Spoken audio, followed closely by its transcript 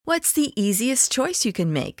What's the easiest choice you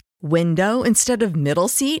can make? Window instead of middle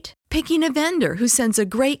seat? Picking a vendor who sends a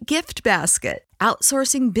great gift basket?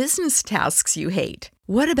 Outsourcing business tasks you hate?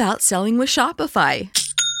 What about selling with Shopify?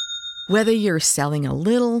 Whether you're selling a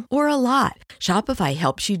little or a lot, Shopify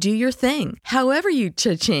helps you do your thing, however you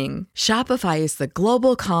cha-ching. Shopify is the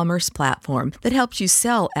global commerce platform that helps you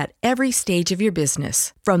sell at every stage of your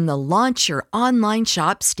business. From the launch your online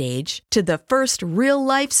shop stage to the first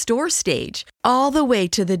real-life store stage, all the way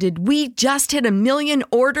to the did we just hit a million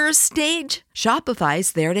orders stage.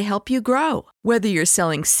 Shopify's there to help you grow. Whether you're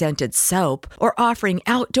selling scented soap or offering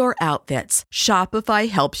outdoor outfits, Shopify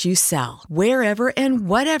helps you sell. Wherever and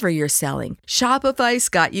whatever you're selling, Shopify's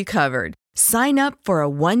got you covered. Sign up for a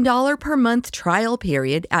 $1 per month trial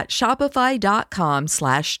period at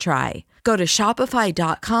shopify.com/try. Go to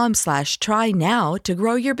shopify.com/try now to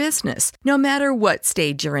grow your business, no matter what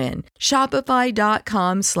stage you're in.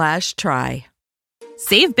 Shopify.com/try.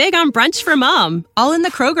 Save big on brunch for mom, all in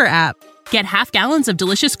the Kroger app. Get half gallons of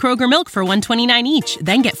delicious Kroger milk for $1.29 each.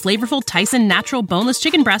 Then get flavorful Tyson natural boneless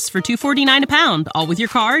chicken breasts for $2.49 a pound, all with your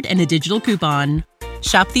card and a digital coupon.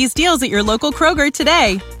 Shop these deals at your local Kroger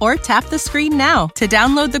today, or tap the screen now to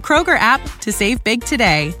download the Kroger app to save big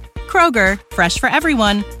today. Kroger, fresh for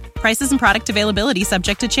everyone. Prices and product availability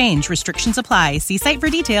subject to change. Restrictions apply. See site for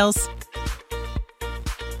details.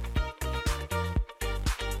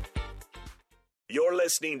 You're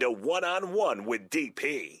listening to One-on-One with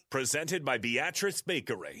DP, presented by Beatrice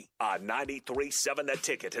Bakery on 93.7 The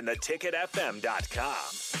Ticket and theticketfm.com.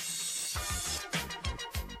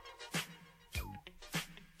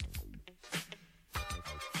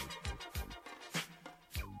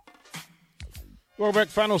 Welcome back.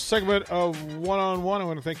 Final segment of One-on-One. I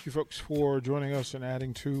want to thank you folks for joining us and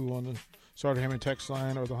adding to on the Sartor Hammond text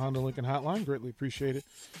line or the Honda Lincoln hotline. Greatly appreciate it.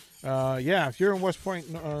 If you're in West Point,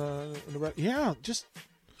 just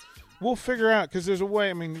we'll figure out because there's a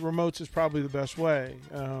way. I mean, remotes is probably the best way,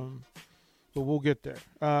 but we'll get there.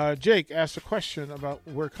 Jake asked a question about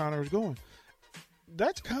where Connor is going.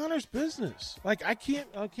 That's Connor's business. Like I can't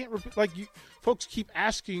repeat. Like you folks keep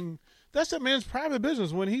asking. That's that man's private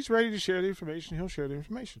business. When he's ready to share the information, he'll share the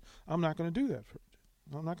information. I'm not going to do that.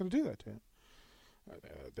 I'm not going to do that to him. I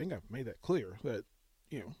think I've made that clear. That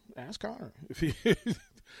ask Connor if he.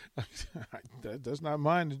 That's not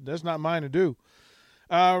mine. That's not mine to do.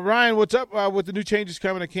 Ryan, what's up with the new changes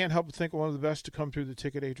coming? I can't help but think one of the best to come through the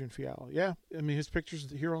ticket, Adrian Fiala. Yeah, I mean his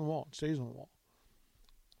picture's here on the wall. It stays on the wall.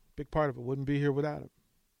 Big part of it. Wouldn't be here without him.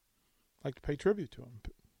 Like to pay tribute to him.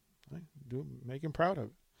 Make him proud of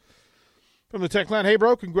it. From the tech line, hey,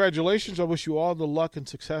 bro, congratulations. I wish you all the luck and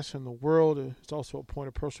success in the world. It's also a point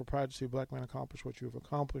of personal pride to see a black man accomplish what you have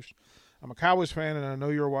accomplished. I'm a Cowboys fan, and I know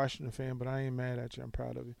you're a Washington fan, but I ain't mad at you. I'm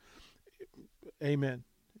proud of you. Amen.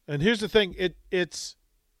 And here's the thing. It's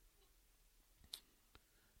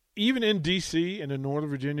even in D.C. and in Northern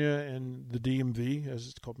Virginia and the DMV, as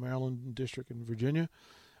it's called, Maryland District in Virginia,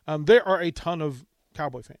 there are a ton of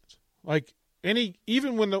Cowboy fans. Like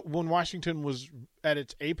even when Washington was at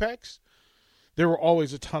its apex, there were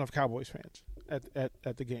always a ton of Cowboys fans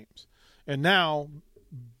at the games. And now,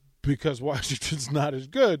 because Washington's not as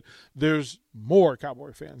good, there's more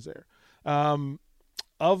Cowboy fans there.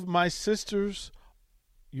 Of my sisters,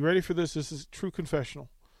 you ready for this? This is true confessional.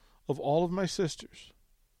 Of all of my sisters,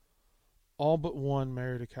 all but one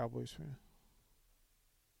married a Cowboys fan.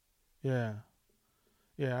 Yeah.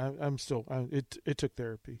 Yeah, I'm still – it took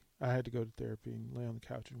therapy. I had to go to therapy and lay on the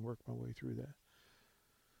couch and work my way through that.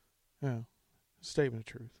 Yeah. Statement of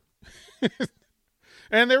truth.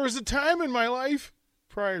 And there was a time in my life,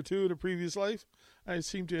 prior to the previous life, I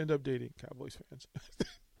seemed to end up dating Cowboys fans.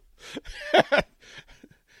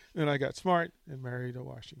 Then I got smart and married a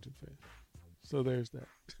Washington fan. So there's that.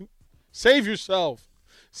 Save yourself.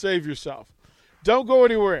 Save yourself. Don't go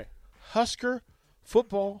anywhere. Husker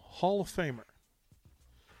Football Hall of Famer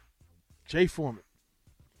Jay Foreman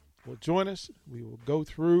will join us. We will go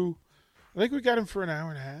through. I think we got him for an hour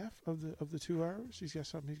and a half of the 2 hours. He's got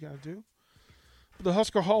something he's got to do. But the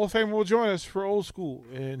Husker Hall of Famer will join us for Old School.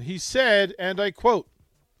 And he said, and I quote,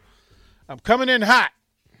 "I'm coming in hot."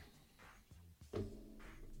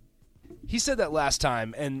 He said that last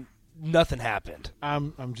time, and nothing happened.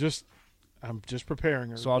 I'm just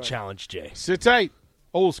preparing her. So I'll challenge Jay. Sit tight.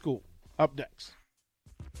 Old School up next.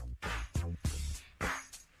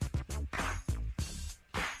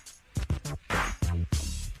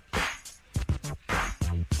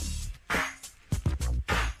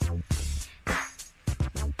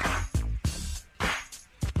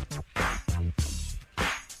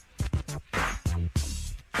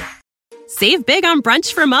 Save big on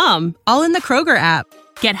brunch for mom, all in the Kroger app.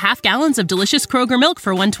 Get half gallons of delicious Kroger milk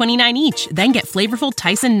for $1.29 each. Then get flavorful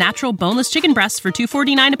Tyson natural boneless chicken breasts for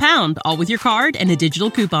 $2.49 a pound, all with your card and a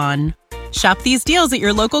digital coupon. Shop these deals at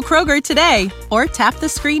your local Kroger today, or tap the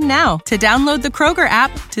screen now to download the Kroger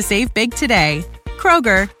app to save big today.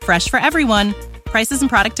 Kroger, fresh for everyone. Prices and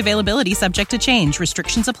product availability subject to change.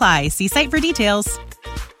 Restrictions apply. See site for details.